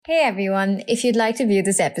Hey everyone, if you'd like to view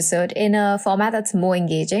this episode in a format that's more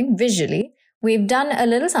engaging visually, we've done a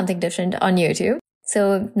little something different on YouTube.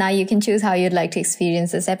 So now you can choose how you'd like to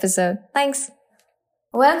experience this episode. Thanks.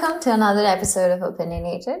 Welcome to another episode of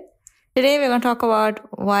Opinionated. Today we're going to talk about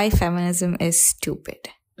why feminism is stupid.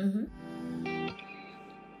 And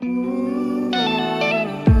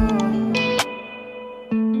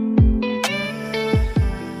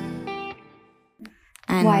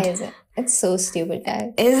Why is it? It's so stupid,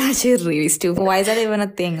 guys. it's actually really stupid. Why is that even a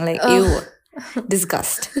thing? Like, ew,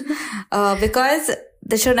 disgust. Because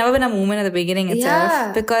there should have never been a movement at the beginning itself.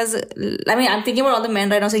 Yeah. Because, I mean, I'm thinking about all the men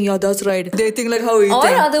right now saying, yeah, that's right. They think like how we Or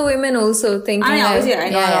think. other women also thinking I know, like, obviously, I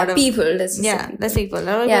know a lot of people. Let's just Yeah, say. that's people. A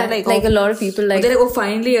lot of Yeah, people are like a lot of people like, they're like, oh,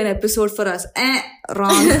 finally an episode for us.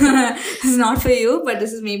 Wrong. This is not for you, but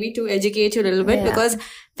this is maybe to educate you a little bit Yeah. because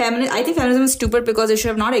I think feminism is stupid because it should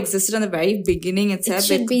have not existed in the very beginning itself. it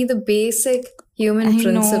should be the basic human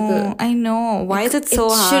principle. I know. Why is it so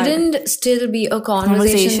it hard? shouldn't still be a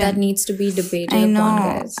conversation that needs to be debated I know.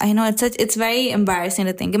 upon, guys. I know. It's very embarrassing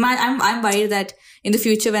to think. I'm worried that in the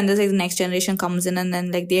future when this like, the next generation comes in and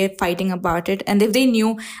then like they're fighting about it, and if they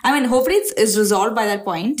knew, I mean, hopefully it's resolved by that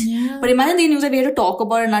point. Yeah. But imagine they knew that we had to talk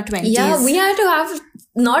about it in our 20s. Yeah, we had to have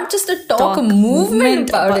not just a movement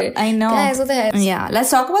about it. I know. Guys, what the hell? Yeah. Let's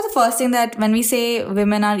talk about the first thing that when we say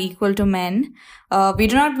women are equal to men, we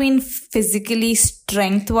do not mean physically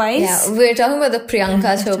strength-wise. Yeah, we're talking about the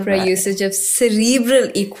Priyanka Chopra usage of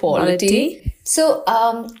cerebral equality. So,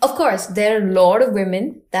 of course, there are a lot of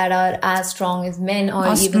women that are as strong as men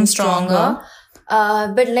or even stronger.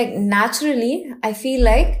 But like naturally, I feel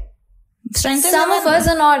like Strength in some of women. us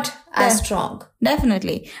are not as strong.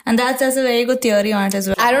 Definitely. And that's a very good theory on it as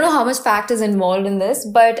well. I don't know how much fact is involved in this,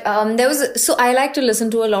 but so I like to listen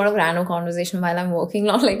to a lot of random conversation while I'm working,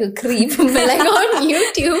 not like a creep, but like on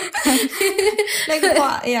YouTube.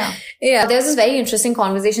 Yeah. Yeah, there's this very interesting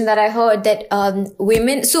conversation that I heard that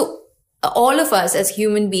women, so all of us as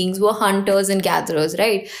human beings were hunters and gatherers,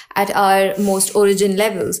 right? At our most origin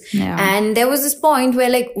levels. Yeah. And there was this point where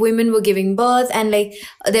like women were giving birth and like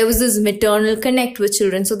there was this maternal connect with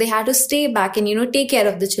children. So they had to stay back and, take care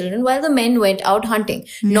of the children while the men went out hunting.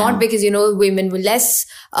 Not because, women were less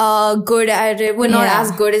good at it, were not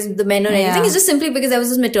as good as the men or anything. It's just simply because there was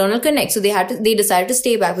this maternal connect. So they decided to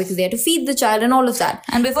stay back because they had to feed the child and all of that.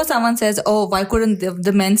 And before someone says, oh, why couldn't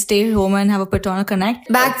the men stay home and have a paternal connect?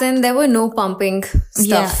 Back then, there were no pumping stuff.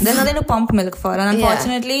 Yeah, there's nothing to pump milk for. And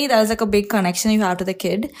unfortunately, there's like a big connection you have to the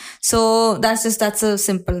kid. So that's a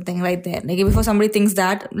simple thing right there. Like before somebody thinks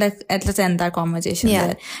that, let's end that conversation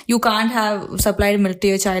there. You can't have supplied milk to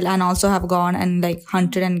your child and also have gone and like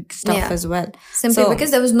hunted and stuff as well. Simply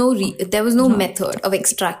because there was no method of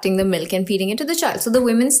extracting the milk and feeding it to the child. So the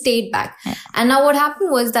women stayed back. Yeah. And now what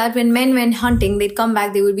happened was that when men went hunting, they'd come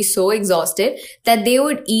back, they would be so exhausted that they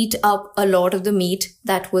would eat up a lot of the meat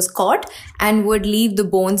that was caught and would leave the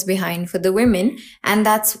bones behind for the women. And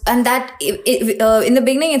in the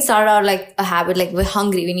beginning, it started out like a habit, like we're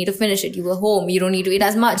hungry, we need to finish it. You were home, you don't need to eat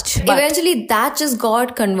as much. But eventually that just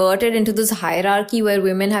got converted into this hierarchy where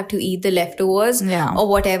women have to eat the leftovers or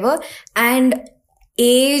whatever. And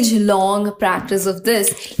age-long practice of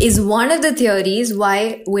this is one of the theories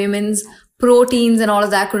why women's proteins and all of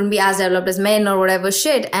that couldn't be as developed as men or whatever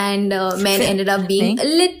shit. And men ended up being a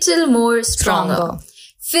little more stronger.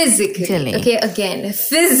 Physically. Okay, again,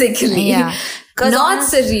 physically. Yeah. Not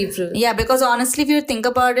cerebral. Yeah, because honestly, if you think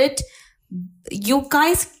about it, you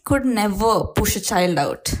guys could never push a child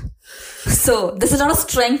out. So, there's a lot of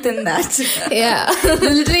strength in that. Yeah.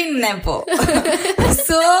 Literally never.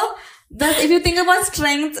 So, that if you think about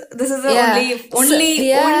strength, this is the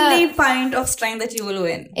only point of strength that you will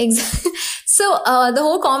win. Exactly. So, the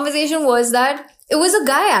whole conversation was that it was a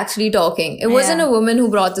guy actually talking. It wasn't a woman who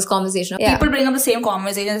brought this conversation up. People bring up the same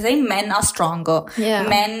conversation saying men are stronger. Yeah.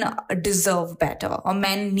 Men deserve better. Or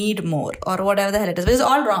men need more. Or whatever the hell it is. But it's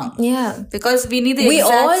all wrong. Yeah. Because we need we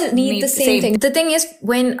all need the same thing. The thing is,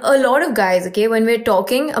 when a lot of guys, when we're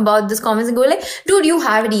talking about this conversation, go like, dude, you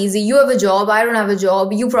have it easy. You have a job. I don't have a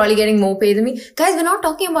job. You probably getting more pay than me. Guys, we're not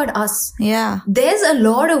talking about us. Yeah. There's a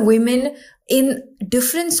lot of women in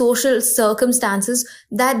different social circumstances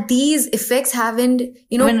that these effects haven't,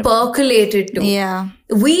 percolated to. Yeah.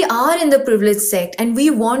 We are in the privileged sect and we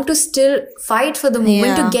want to still fight for the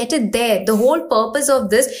movement to get it there. The whole purpose of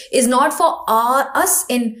this is not for us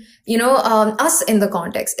in the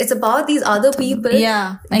context. It's about these other people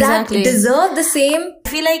that deserve the same. I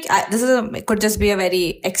feel like it could just be a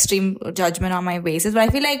very extreme judgment on my basis, but I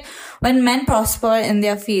feel like when men prosper in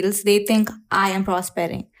their fields, they think I am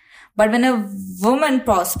prospering. But when a woman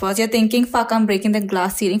prospers, you're thinking, fuck, I'm breaking the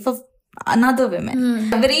glass ceiling. For another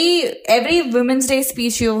women. Every Women's Day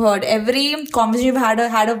speech you've heard, every conversation you've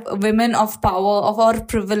had a women of power, of our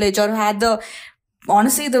privilege, or had the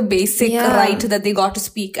honestly the basic right that they got to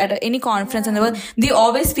speak at any conference in the world. They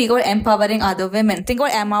always speak about empowering other women. Think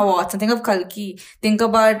about Emma Watson, think of Kalki, think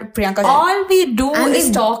about Priyanka. All we do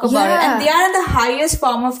is talk about it, and they are in the highest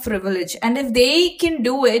form of privilege. And if they can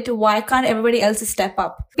do it, why can't everybody else step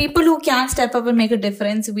up? People who can step up and make a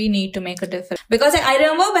difference, we need to make a difference. Because I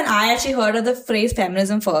remember when I actually heard of the phrase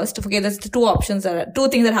feminism first. Okay, there's two things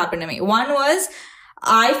that happened to me. One was,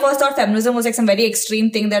 I first thought feminism was like some very extreme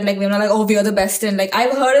thing that like women are like, oh, we are the best. And like,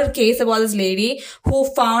 I've heard a case about this lady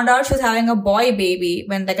who found out she was having a boy baby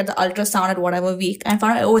when like at the ultrasound at whatever week, and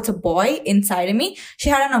found out, oh, it's a boy inside of me. She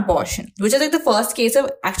had an abortion, which is like the first case of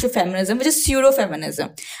actual feminism, which is pseudo-feminism.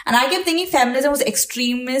 And I kept thinking feminism was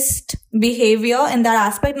extremist behavior in that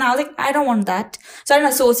aspect. And I was like, I don't want that. So I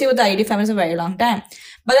didn't associate with the idea of feminism for a very long time.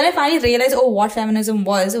 But then I finally realized, oh, what feminism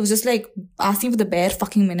was. It was just like asking for the bare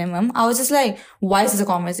fucking minimum. I was just like, why is this a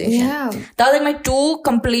conversation? Yeah. That was like my two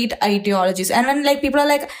complete ideologies. And when like people are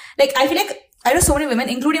like I feel like I know so many women,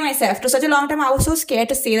 including myself, for such a long time, I was so scared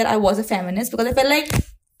to say that I was a feminist because I felt like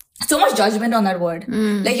so much judgment on that word.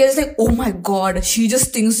 Like you're just like, oh my god, she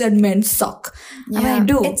just thinks that men suck. Yeah. I mean, I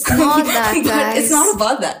do. It's not that, but guys. it's not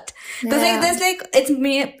about that. Because like there's like,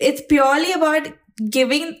 it's purely about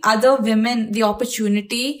giving other women the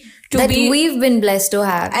opportunity to that be, we've been blessed to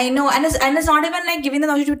have. I know, and it's not even like giving them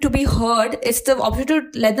the opportunity to be heard. It's the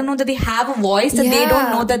opportunity to let them know that they have a voice that they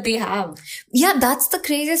don't know that they have. Yeah, that's the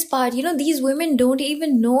craziest part. You know, these women don't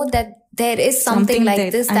even know that there is something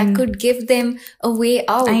like this that could give them a way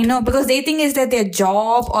out. I know, because they think it's that their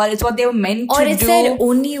job, or it's what they were meant to do. Or it's their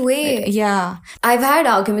only way. Yeah. I've had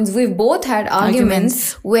arguments. We've both had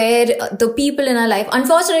arguments where the people in our life,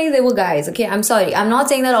 unfortunately, they were guys. Okay, I'm sorry. I'm not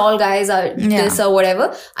saying that all guys are this or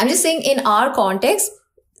whatever. I'm just saying in our context,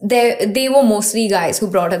 they were mostly guys who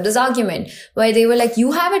brought up this argument where they were like,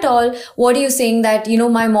 you have it all. What are you saying that, you know,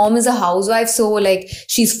 my mom is a housewife, so like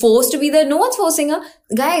she's forced to be there? No one's forcing her.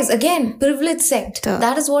 Guys, again, privilege sect.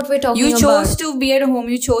 That is what we're talking about. You chose to be at home.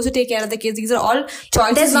 You chose to take care of the kids. These are all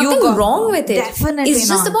choices. There's nothing wrong with it. Definitely It's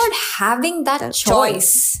just about having that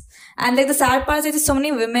choice. And like the sad part is there's so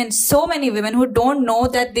many women who don't know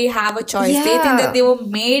that they have a choice. They think that they were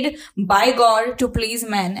made by God to please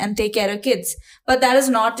men and take care of kids. But that is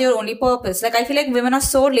not your only purpose. Like I feel like women are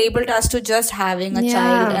so labeled as to just having a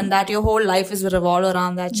child, and that your whole life is revolved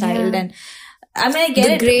around that child. And I mean, I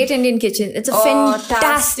get The Great Indian Kitchen. It's a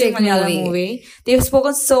fantastic movie. They've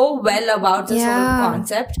spoken so well about this whole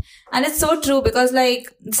concept. And it's so true because like,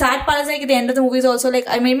 the sad part is like at the end of the movie is also like,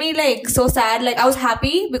 I made me like so sad. Like I was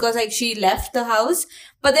happy because like she left the house,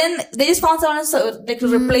 but then they just found someone else like to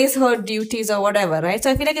replace her duties or whatever, right? So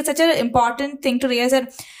I feel like it's such an important thing to realize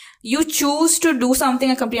that you choose to do something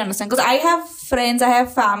I completely understand. Because I have friends, I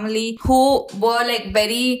have family who were like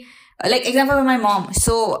very, like example with my mom.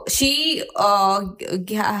 So she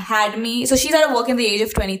had me, so she started working at the age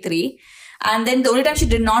of 23. And then the only time she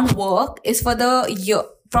did not work is for the year,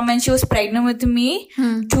 from when she was pregnant with me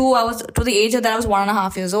to the age that I was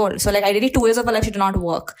 1.5 years old. So like ideally 2 years of her life she did not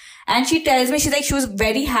work. And she tells me, she's like, she was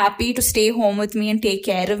very happy to stay home with me and take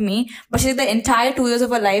care of me. But she's like, the entire 2 years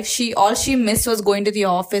of her life, all she missed was going to the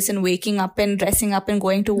office and waking up and dressing up and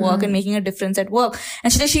going to work and making a difference at work.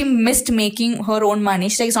 And she said she missed making her own money.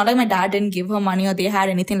 She's like, it's not like my dad didn't give her money or they had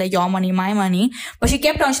anything like your money, my money. But she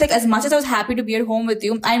kept on, she's like, as much as I was happy to be at home with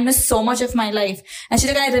you, I missed so much of my life. And she's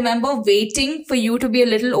like, I remember waiting for you to be a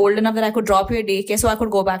little old enough that I could drop you at daycare so I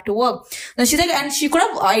could go back to work. And she's like, and she could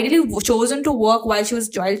have ideally chosen to work while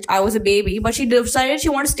I was a baby, but she decided she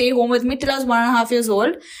wanted to stay home with me till I was 1.5 years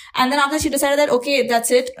old. And then after she decided that, okay,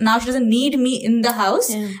 that's it. Now she doesn't need me in the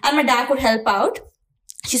house and my dad could help out.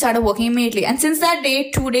 She started working immediately. And since that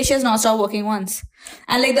day, 2 days, she has not stopped working once.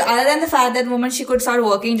 And like other than the fact that moment she could start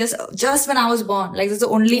working just when I was born. Like this is the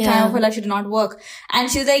only time of her life she did not work.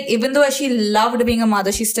 And she's like, even though she loved being a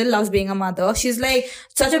mother, she still loves being a mother. She's like,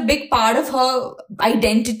 such a big part of her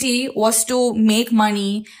identity was to make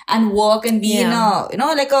money and work and be in a, you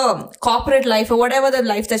know, like a corporate life or whatever the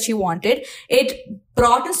life that she wanted. It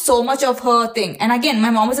brought in so much of her thing. And again,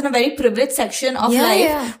 my mom was in a very privileged section of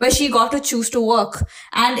life where she got to choose to work.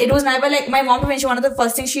 And it was never like, my mom, one of the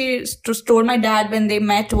first things she told my dad when they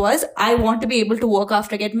met was, I want to be able to work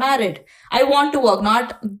after I get married. I want to work,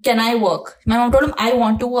 not can I work. My mom told him, I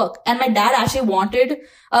want to work. And my dad actually wanted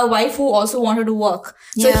a wife who also wanted to work.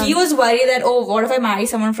 So he was worried that, oh, what if I marry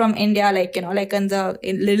someone from India, like, you know, like in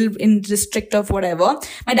the district of whatever.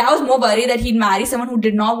 My dad was more worried that he'd marry someone who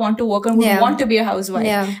did not want to work and would want to be a housewife.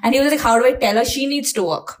 And he was like, how do I tell her she needs to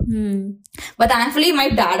work? But thankfully, my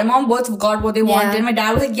dad and mom both got what they wanted. My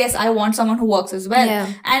dad was like, yes, I want someone who works as well.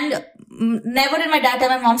 And never did my dad tell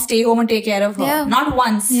my mom stay home and take care of her. Not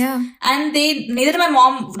once. And neither did my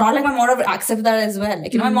mom, not like my mom would accept that as well.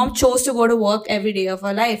 Like, my mom chose to go to work every day of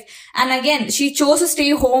her life. And again, she chose to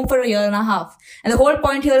stay home for a year and a half. And the whole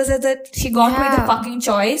point here is that she got to make the fucking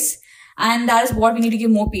choice. And that is what we need to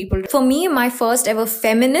give more people. For me, my first ever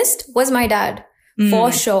feminist was my dad.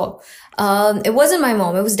 For sure. It wasn't my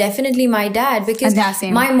mom. It was definitely my dad, because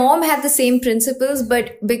my mom had the same principles,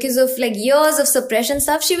 but because of like years of suppression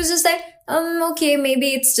stuff, she was just like, okay, maybe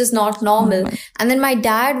it's just not normal. And then my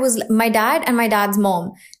dad and my dad's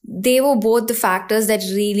mom, they were both the factors that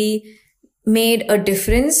really made a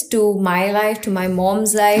difference to my life, to my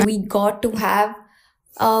mom's life. We got to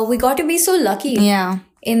be so lucky.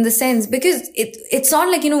 In the sense, because it's not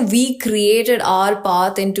like, we created our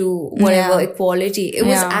path into whatever equality. It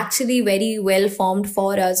was actually very well formed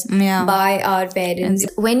for us by our parents.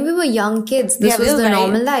 When we were young kids, this was the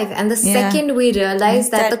normal life. And the second we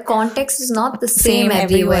realized that the context is not the same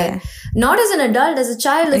everywhere. Not as an adult, as a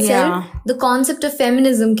child itself, the concept of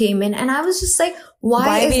feminism came in. And I was just like,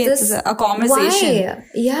 why is this a conversation?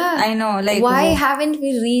 Why? I know. Like, why haven't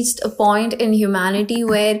we reached a point in humanity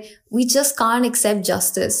where we just can't accept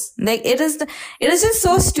justice? Like, it is just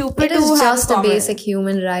so stupid. It is just a basic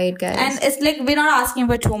human right, guys. And it's like, we're not asking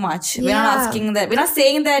for too much. We're not asking that. We're not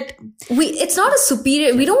saying that. It's not a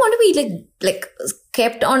superior. We don't want to be like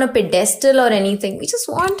kept on a pedestal or anything. We just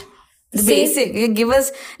want the basic. Give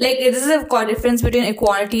us, like, this is a difference between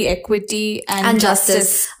equality, equity, and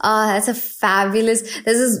justice. That's a fabulous,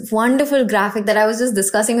 there's this wonderful graphic that I was just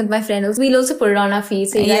discussing with my friend. We'll also put it on our feed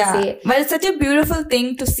so you guys see it. But it's such a beautiful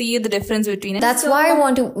thing to see the difference between it. That's why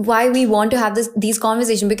we want to have these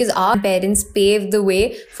conversations, because our parents paved the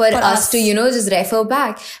way for us to, just refer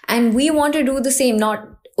back. And we want to do the same, not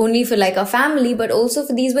only for like our family, but also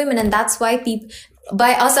for these women. And that's why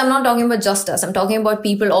by us, I'm not talking about just us. I'm talking about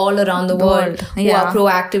people all around the world who are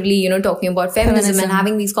proactively, talking about feminism and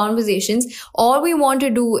having these conversations. All we want to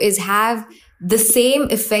do is have the same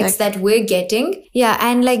effects that we're getting.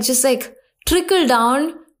 And just trickle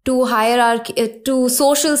down to hierarchy, to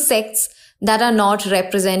social sects that are not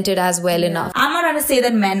represented as well enough. I'm not trying to say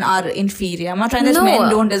that men are inferior. I'm not trying to say men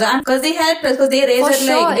don't deserve, because they help us, because they raise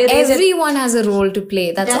it like... Everyone has a role to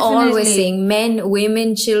play. That's all we're saying. Men,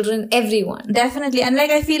 women, children, everyone. Definitely. And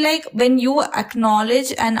I feel like when you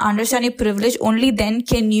acknowledge and understand your privilege, only then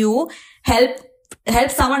can you help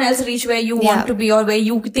someone else reach where you want to be, or where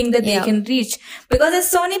you think that they can reach. Because there's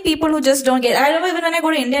so many people who just don't get it. I remember even when I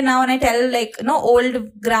go to India now and I tell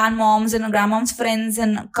old grandmoms and grandmoms' friends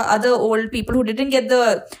and other old people who didn't get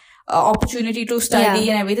the opportunity to study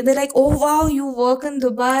and everything, they're like, oh wow, you work in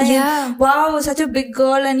Dubai, wow, such a big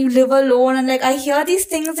girl, and you live alone. And I hear these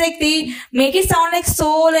things, they make it sound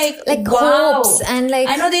so wow. Hopes, and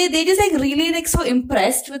I know they just really so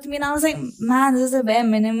impressed with me, and I was like, man, this is the bare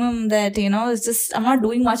minimum that it's just, I'm not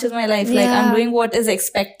doing much with my life. I'm doing what is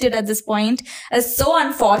expected at this point. It's so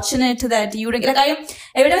unfortunate that you don't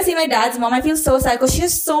every time I see my dad's mom, I feel so sad, because she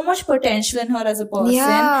has so much potential in her as a person,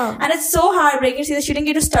 and it's so heartbreaking to see that she didn't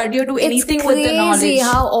get to study or do anything with the knowledge. It's crazy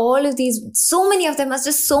how all of these, so many of them are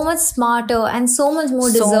just so much smarter and so much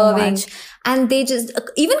more deserving. And they just,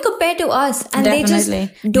 even compared to us, and they just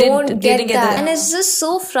don't get that. And it's just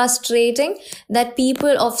so frustrating that people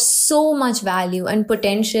of so much value and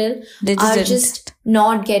potential are just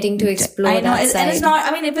not getting to explore that side. And it's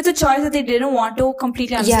not, if it's a choice that they didn't want to,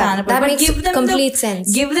 completely understandable. That makes complete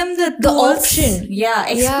sense. Give them the option.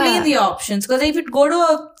 Explain the options. Because if you go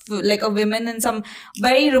to a woman in some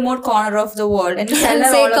very remote corner of the world and you tell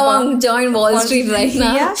her all about, join Wall Street right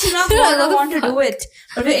now. She's not going to want to do it.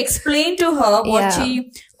 But we explain to her what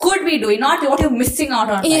she could be doing, not what you're missing out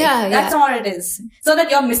on life. That's all it is. So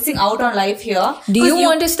that you're missing out on life here. Do you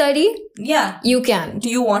want to study? Yeah. You can. Do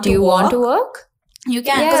you want to work? You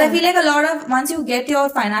can, because I feel like a lot of, once you get your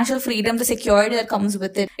financial freedom, the security that comes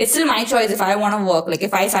with it, it's still my choice if I want to work.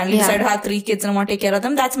 If I suddenly decide to have 3 kids and I want to take care of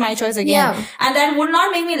them, that's my choice again. And that would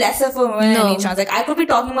not make me lesser for women any chance. I could be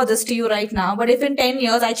talking about this to you right now, but if in 10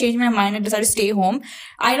 years I change my mind and decide to stay home,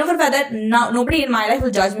 I know for a fact that nobody in my life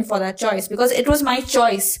will judge me for that choice, because it was my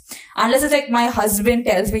choice. Unless it's my husband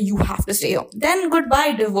tells me you have to stay home, then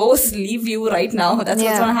goodbye, divorce, leave you right now. That's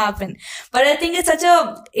what's going to happen. But I think it's such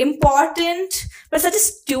a important, but such a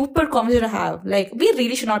stupid conversation to have. We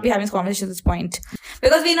really should not be having this conversation at this point.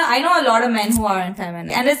 Because I know a lot of men who aren't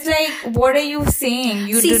feminist. And it's like, what are you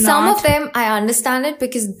saying? Some of them, I understand it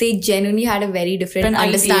because they genuinely had a very different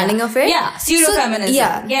understanding of it. Yeah,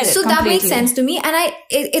 pseudo-feminism. So that makes sense to me. And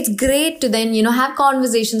it's great to then, have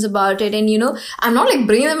conversations about it. And, I'm not like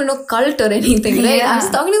bringing them into a cult or anything, right? Yeah. I'm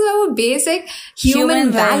just talking to them about basic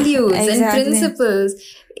human values and principles.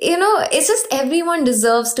 It's just everyone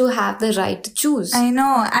deserves to have the right to choose. I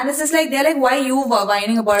know. And it's just like, they're like, why are you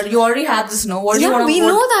whining about it? You already have this, no? What do you want to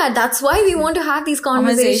know that. That's why we want to have these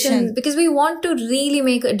conversations. Because we want to really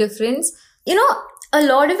make a difference. A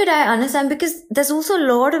lot of it I understand because there's also a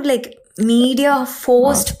lot of like media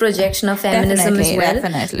forced projection of feminism as well.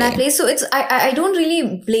 Definitely. So I don't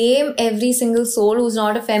really blame every single soul who's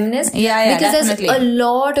not a feminist. Because there's a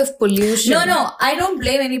lot of pollution. No, I don't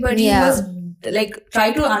blame anybody who was like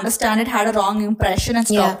try to understand it, had a wrong impression and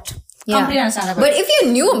stopped. Completely understandable. But if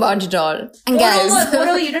you knew about it all, and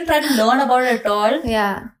moreover, you didn't try to learn about it at all.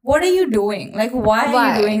 What are you doing? Like, why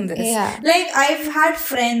are you doing this? Like, I've had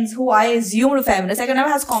friends who I assumed feminists. Like, I never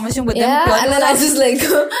had a conversation with them. And then I just like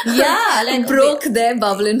broke their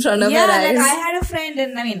bubble in front of your eyes. Like I had a friend,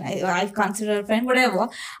 and I consider a friend, whatever.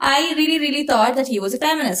 I really, really thought that he was a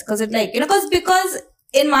feminist because it like because.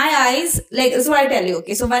 In my eyes, like, this is what I tell you,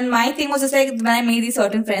 okay? So when my thing was just like, when I made these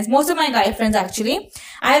certain friends, most of my guy friends actually,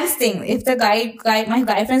 I have this thing, if the my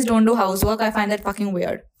guy friends don't do housework, I find that fucking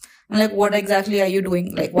weird. I'm like, what exactly are you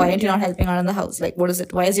doing? Like, why aren't you not helping out in the house? Like, what is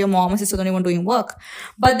it? Why is your mom and sister not even doing work?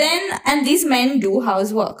 But then, and these men do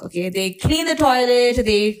housework, okay? They clean the toilet,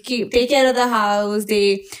 they take care of the house,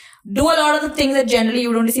 they do a lot of the things that generally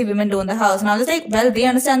you don't see women do in the house. And I was like, well, they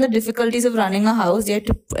understand the difficulties of running a house. They're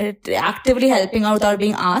actively helping out without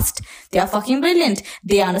being asked. They are fucking brilliant.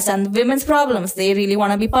 They understand the women's problems. They really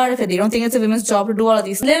want to be part of it. They don't think it's a women's job to do all of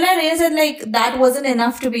these. Then I realized that like, that wasn't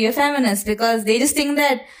enough to be a feminist because they just think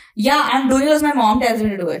that, I'm doing it because my mom tells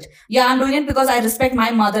me to do it. I'm doing it because I respect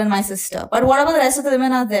my mother and my sister. But what about the rest of the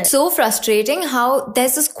women out there? So frustrating how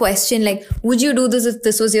there's this question like, would you do this if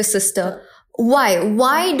this was your sister?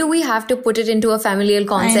 Why do we have to put it into a familial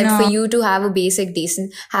concept for you to have a basic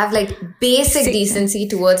decency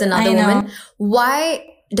towards another woman? Why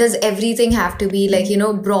does everything have to be like,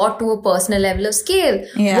 brought to a personal level of scale?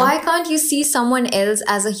 Why can't you see someone else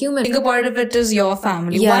as a human? Think about if it is your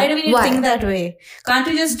family. Why do we need to think that way? Can't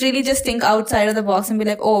you just really just think outside of the box and be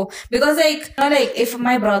like, because like, if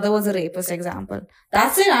my brother was a rapist, example,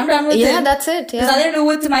 that's it. I'm done with it. Yeah, that's it. Yeah. It's nothing to do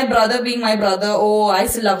with my brother being my brother. I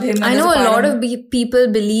still love him. I know a lot of people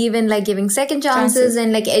believe in like giving second chances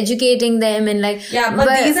and like educating them and like. Yeah, but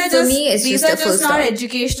these are just not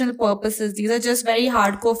educational purposes. These are just very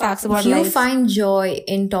hardcore facts about life. You find joy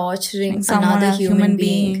in torturing another human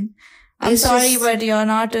being. I'm sorry, but you're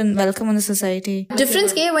not welcome in the society.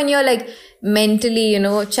 Difference came when you're like mentally,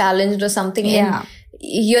 challenged or something. And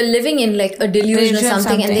you're living in like a delusion or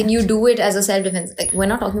something and then you do it as a self-defense. Like, we're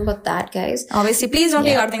not talking about that, guys. Obviously, please don't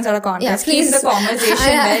take our things out of context. Please, the conversation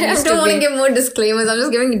I don't want to give more disclaimers. I'm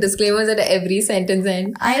just giving disclaimers at every sentence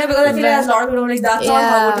end. I know, because I feel like there's a lot of people like, that's not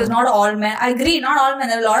how it is. Not all men. I agree, not all men.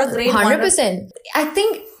 There are a lot of great 100%. I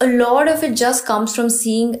think a lot of it just comes from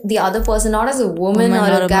seeing the other person not as a woman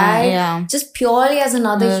or a guy, just purely as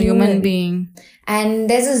another human being. And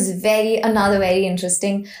there's this another very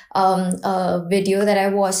interesting video that I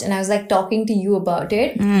watched, and I was like talking to you about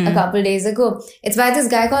it a couple days ago. It's by this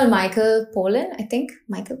guy called Michael Pollan, I think.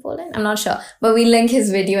 Michael Pollan? I'm not sure. But we'll link his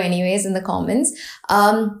video anyways in the comments.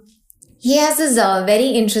 He has this very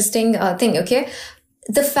interesting thing, okay?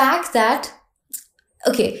 The fact that,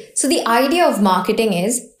 so the idea of marketing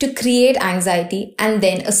is to create anxiety and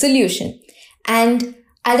then a solution. And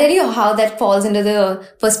I'll tell you how that falls into the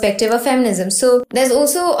perspective of feminism. So there's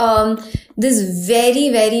also this very,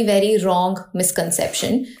 very, very wrong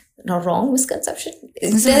misconception. Not wrong misconception.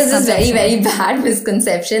 There's this very, very bad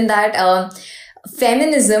misconception that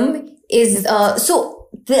feminism is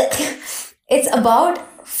it's about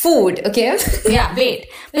food, okay? Yeah, wait.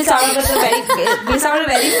 We'll start with a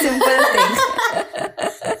very simple thing.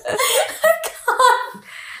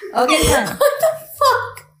 Okay, fine. What the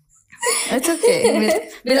fuck? It's okay.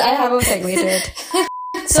 I have a segue to it.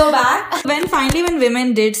 So back when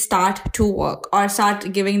women did start to work or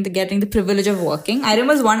start getting the privilege of working, I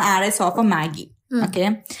remember one ad I saw for Maggie.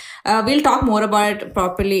 Okay. We'll talk more about it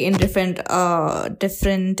properly in different formats.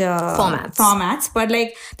 But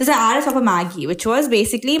like, there's an ad I saw for Maggie, which was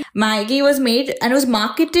basically Maggie was made and it was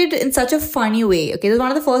marketed in such a funny way. Okay. This was one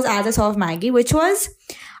of the first ads I saw of Maggie, which was,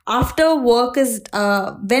 after work is,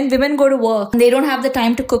 when women go to work, they don't have the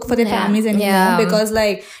time to cook for their families anymore because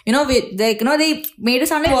they made it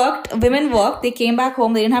sound like women worked, they came back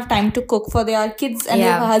home, they didn't have time to cook for their kids and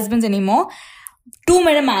their husbands anymore.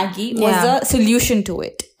 2-minute Maggie was the solution to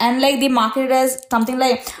it. And like they marketed it as something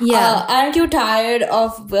like, aren't you tired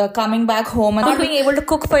of coming back home and not being able to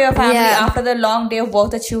cook for your family after the long day of work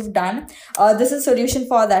that you've done? This is a solution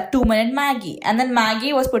for that, 2-minute Maggie. And then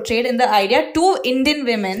Maggie was portrayed in the idea to Indian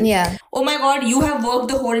women. Oh my God, you have worked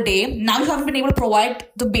the whole day. Now you haven't been able to provide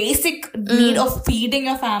the basic need of feeding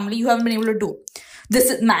your family. You haven't been able to do.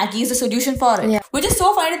 Maggie is the solution for it. Which is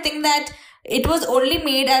so funny to think that it was only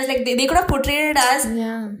made as like they could have portrayed it as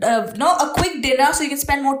a quick dinner so you can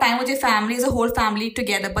spend more time with your family as a whole family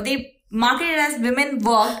together, but they marketed it as women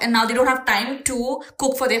worked and now they don't have time to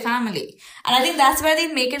cook for their family. And I think that's where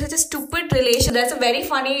they make it such a stupid relation. That's a very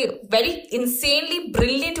funny, very insanely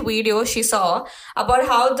brilliant video she saw about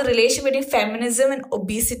how the relation between feminism and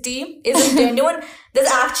obesity is genuine. There's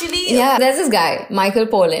actually... there's this guy, Michael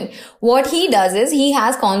Pollan. What he does is he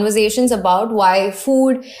has conversations about why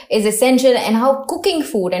food is essential and how cooking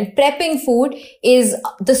food and prepping food is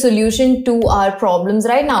the solution to our problems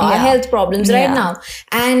right now, our health problems right now.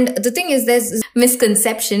 And the thing is, there's this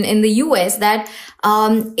misconception in the US that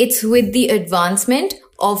it's with the advancement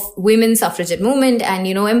of women's suffragette movement and,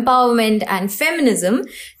 empowerment and feminism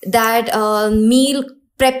that meal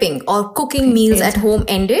prepping or cooking meals at home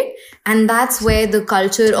ended. And that's where the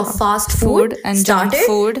culture of fast food and started. Junk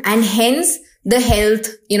food. And hence the health,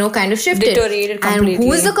 kind of shifted. Deteriorated completely. And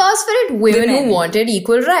who is the cause for it? Women who wanted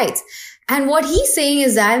equal rights. And what he's saying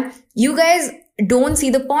is that you guys don't see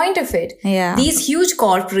the point of it. These huge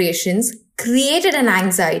corporations created an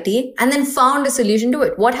anxiety and then found a solution to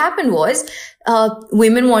it. What happened was,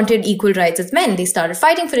 women wanted equal rights as men. They started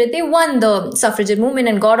fighting for it. They won the suffragette movement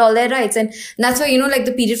and got all their rights. And that's why, like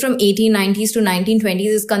the period from 1890s to 1920s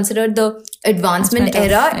is considered the advancement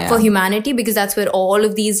era for humanity, because that's where all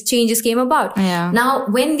of these changes came about. Now,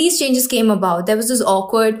 when these changes came about, there was this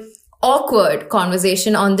awkward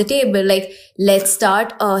conversation on the table, like, let's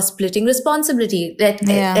start splitting responsibility. Let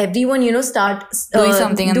everyone, start doing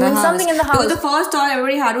something in the house. Because the first thought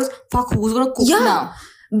everybody had was, fuck, who's gonna cook now?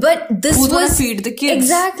 But this who's gonna feed the kids?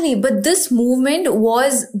 Exactly. But this movement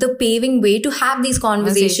was the paving way to have these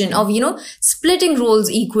conversations of, splitting roles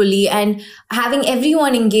equally and having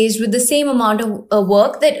everyone engaged with the same amount of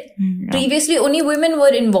work that previously only women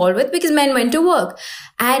were involved with because men went to work.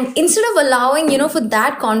 And instead of allowing, for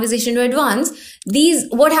that conversation to advance,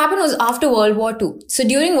 what happened was after World War II. So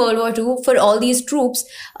during World War II, for all these troops,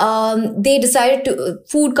 they decided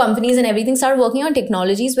food companies and everything started working on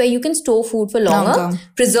technologies where you can store food for longer.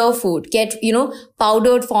 Preserve food, get,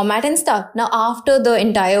 powdered format and stuff. Now, after the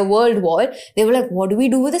entire World War, they were like, what do we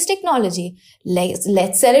do with this technology?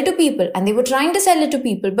 Let's sell it to people. And they were trying to sell it to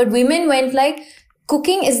people. But women went like,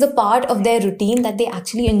 cooking is the part of their routine that they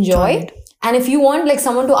actually enjoy. And if you want like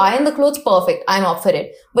someone to iron the clothes, perfect, I'm up for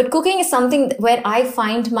it. But cooking is something where I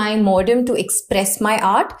find my modem to express my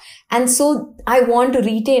art. And so I want to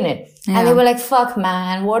retain it. And they were like, fuck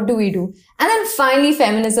man, what do we do? And then finally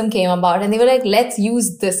feminism came about and they were like, let's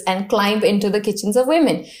use this and climb into the kitchens of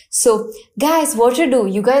women. So guys, what to do?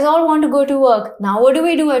 You guys all want to go to work. Now what do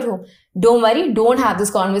we do at home? Don't worry. Don't have this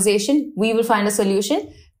conversation. We will find a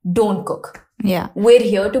solution. Don't cook. We're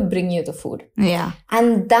here to bring you the food.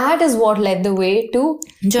 And that is what led the way to,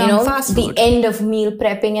 the end of meal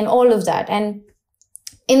prepping and all of that. And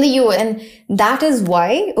in the US, and that is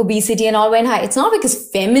why obesity and all went high. It's not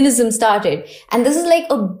because feminism started. And this is like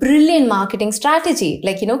a brilliant marketing strategy.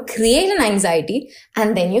 Like, create an anxiety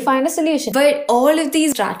and then you find a solution. But all of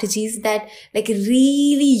these strategies that like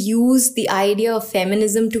really use the idea of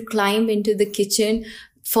feminism to climb into the kitchen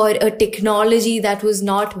for a technology that was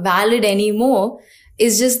not valid anymore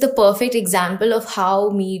is just the perfect example of how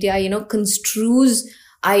media, construes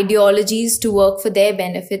ideologies to work for their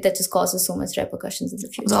benefit that just causes so much repercussions in the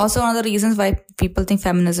future. It's also one of the reasons why people think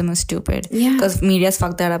feminism is stupid. Because media's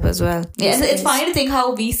fucked that up as well. It's funny to think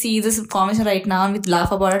how we see this conversation right now and we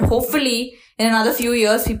laugh about it. Hopefully, in another few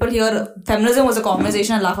years, people hear feminism was a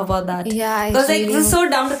conversation and laugh about that. Because it's so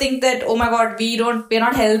dumb to think that, oh my God, we're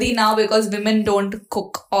not healthy now because women don't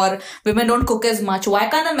cook or women don't cook as much. Why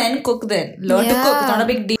can't the men cook then? Learn to cook. It's not a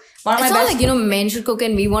big deal. It's not like, men should cook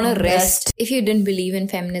and we want to rest. If you didn't believe in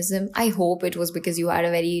feminism, I hope it was because you had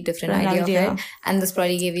a very different idea of it. And this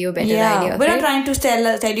probably gave you a better idea of it. We're not trying to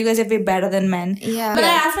tell you guys if we're better than men. But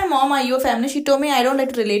I asked my mom, are you a feminist? She told me I don't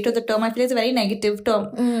like to relate to the term. I feel it's a very negative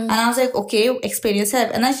term. And I was like, okay, explain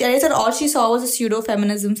yourself. And I said all she saw was a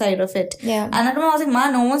pseudo-feminism side of it. And I was like,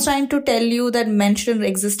 ma, no one's trying to tell you that men shouldn't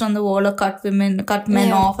exist on the wall or cut men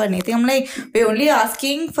off or anything. I'm like, we're only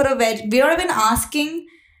asking for we're not even asking...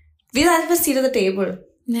 We're asking for a seat at the table.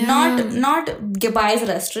 Not Gabai's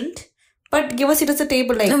restaurant. but give a seat at the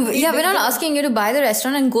table. Like, yeah, we're not asking you to buy the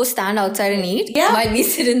restaurant and go stand outside and eat. Yeah. While we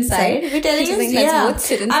sit inside. We're telling you, let's both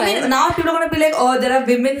sit inside. I mean, now people are going to be like, oh, there are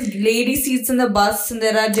women's lady seats in the bus and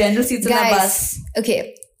there are general seats in the bus.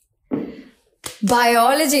 Okay.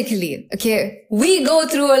 Biologically, okay, we go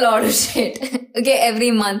through a lot of shit, okay, every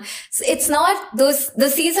month. So it's not the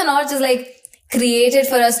seats are not just like created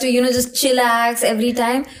for us to, just chillax every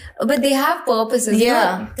time, but they have purposes.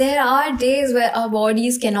 Yeah. There are days where our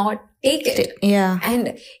bodies cannot take it. Yeah.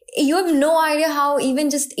 And you have no idea how even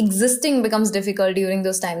just existing becomes difficult during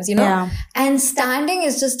those times, Yeah. And standing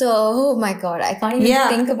is just oh my God, I can't even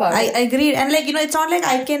think about it. I agree. And like, it's not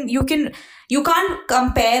like you can't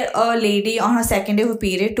compare a lady on her second day of a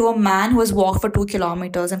period to a man who has walked for 2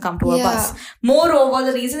 kilometers and come to a bus. Moreover,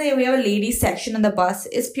 the reason that we have a ladies section in the bus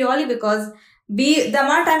is purely because the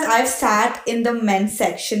amount of times I've sat in the men's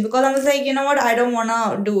section because I was like, you know what, I don't want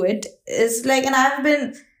to do it. It's like, and I've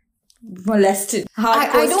been molested. I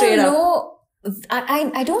don't know.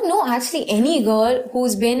 I don't know actually any girl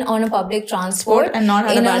who's been on a public transport and not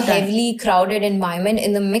had in a bad a time. heavily crowded environment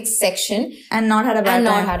in the mixed section and not had a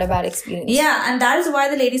bad experience. Yeah, and that is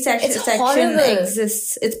why the ladies section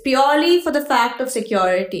exists. It's purely for the fact of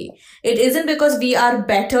security. It isn't because we are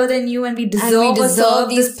better than you and we deserve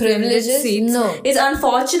these privileges. Seats. No. It's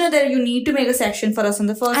unfortunate that you need to make a section for us in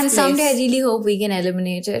the first place. And someday I really hope we can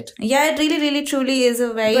eliminate it. Yeah, it really, really, truly is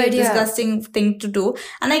a very disgusting thing to do.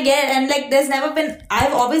 And I get, and like there's never been,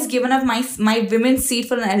 I've always given up my women's seat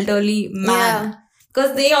for an elderly man.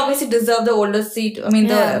 Because they obviously deserve the older seat. I mean,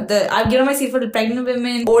 I've given my seat for the pregnant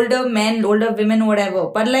women, older men, older women, whatever.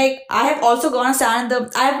 But like, I have also gone and sat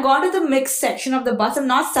I've gone to the mixed section of the bus. I'm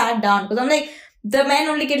not sat down because I'm like, the men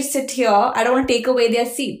only get to sit here. I don't want to take away their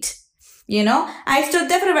seat. I stood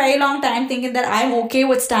there for a very long time thinking that I'm okay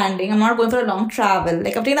with standing. I'm not going for a long travel.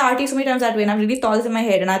 Like, I've taken the RT so many times that way and I've really thought this in my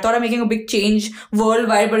head. And I thought I'm making a big change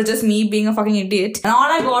worldwide, but it's just me being a fucking idiot. And all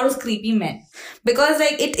I got was creepy men. Because,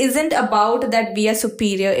 like, it isn't about that we are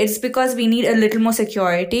superior. It's because we need a little more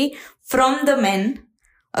security from the men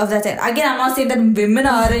of that time. Again, I'm not saying that women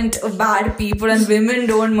aren't bad people and women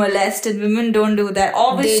don't molest and women don't do that.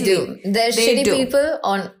 Obviously, they do. There's shitty people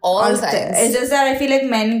on all sides. It's just that I feel like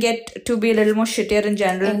men get to be a little more shittier in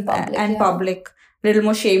general in public, and public. A little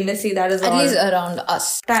more shamelessly. That is at all. least around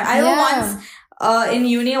us. I remember once in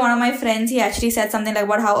uni, one of my friends, he actually said something like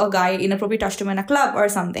about how a guy inappropriately touched him in a club or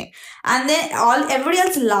something. And then everybody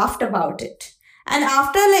else laughed about it. And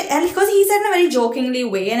after and because he said in a very jokingly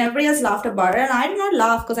way and everybody else laughed about it and I did not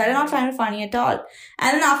laugh because I did not find it funny at all.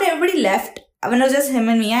 And then after everybody left, when it was just him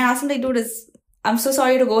and me, I asked him like, dude, I'm so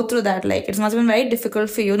sorry to go through that. Like, it must have been very difficult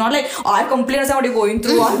for you. Not like, oh, I complain about what you're going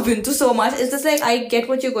through. I've been through so much. It's just like, I get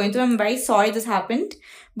what you're going through. I'm very sorry this happened.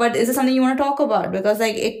 But is it something you want to talk about? Because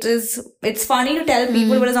like, it's funny to tell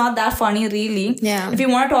people, but it's not that funny really. Yeah. If you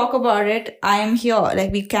want to talk about it, I am here.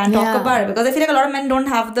 Like, we can talk about it. Because I feel like a lot of men don't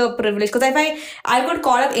have the privilege. Because if I could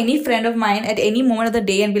call up any friend of mine at any moment of the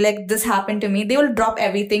day and be like, this happened to me, they will drop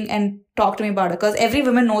everything and talk to me about it. Because every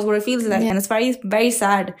woman knows what it feels like. And it's very, very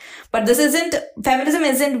sad. But feminism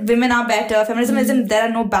isn't women are better. Feminism isn't there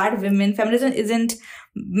are no bad women. Feminism isn't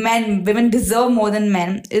women deserve more than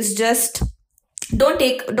men. It's just, don't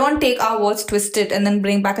take our words, twist it, and then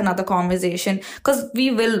bring back another conversation. Because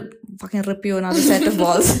we will fucking rip you another set of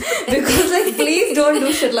balls. Because like, please don't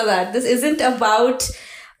do shit like that. This isn't about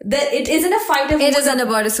it isn't a fight of it isn't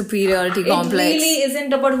about a superiority complex. It really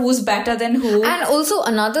isn't about who's better than who. And also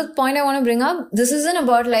another point I want to bring up, this isn't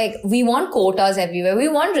about like, we want quotas everywhere. We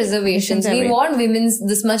want reservations. We want women's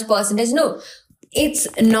this much percentage. No. It's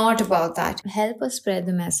not about that. Help us spread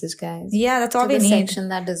the message, guys. Yeah, that's all we need. Section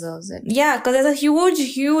that deserves it. Yeah, because there's a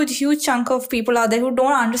huge chunk of people out there who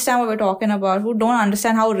don't understand what we're talking about, who don't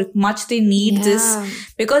understand how much they need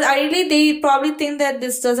this. Because ideally, they probably think that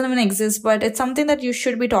this doesn't even exist, but it's something that you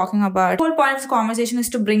should be talking about. The whole point of this conversation is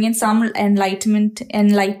to bring in some enlightenment.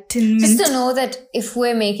 Just to know that if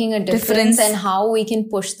we're making a difference and how we can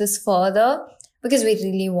push this further. Because we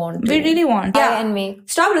really want to. We really want. Yeah. And make.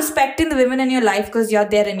 Stop respecting the women in your life because you're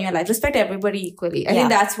there in your life. Respect everybody equally. I think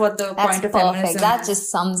that's what the point of feminism is. That just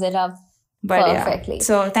sums it up perfectly. Yeah.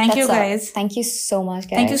 So thank you guys. Thank you so much,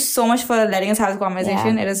 guys. Thank you so much for letting us have this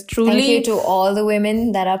conversation. It is truly. Thank you to all the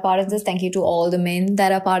women that are part of this. Thank you to all the men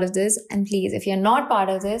that are part of this. And please, if you're not part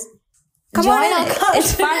of this, Come join on, our cult.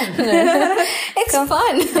 It's fun. It's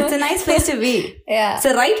fun. It's a nice place to be. Yeah. It's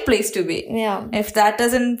the right place to be. Yeah. If that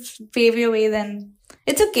doesn't pave your way, then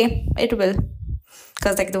it's okay. It will.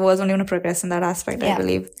 Because like the world's only going to progress in that aspect, I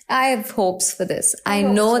believe. I have hopes for this. I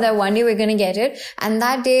know that one day we're going to get it. And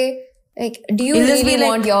that day, like, do you really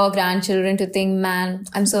want your grandchildren to think, man,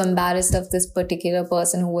 I'm so embarrassed of this particular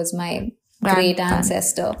person who was my great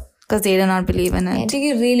ancestor. Because they do not believe in it. And do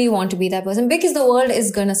you really want to be that person? Because the world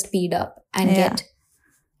is going to speed up and get,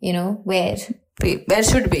 where it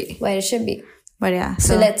should be. Where it should be. But yeah.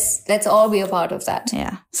 So let's all be a part of that.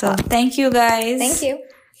 Yeah. So thank you guys. Thank you.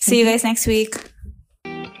 See you guys next week.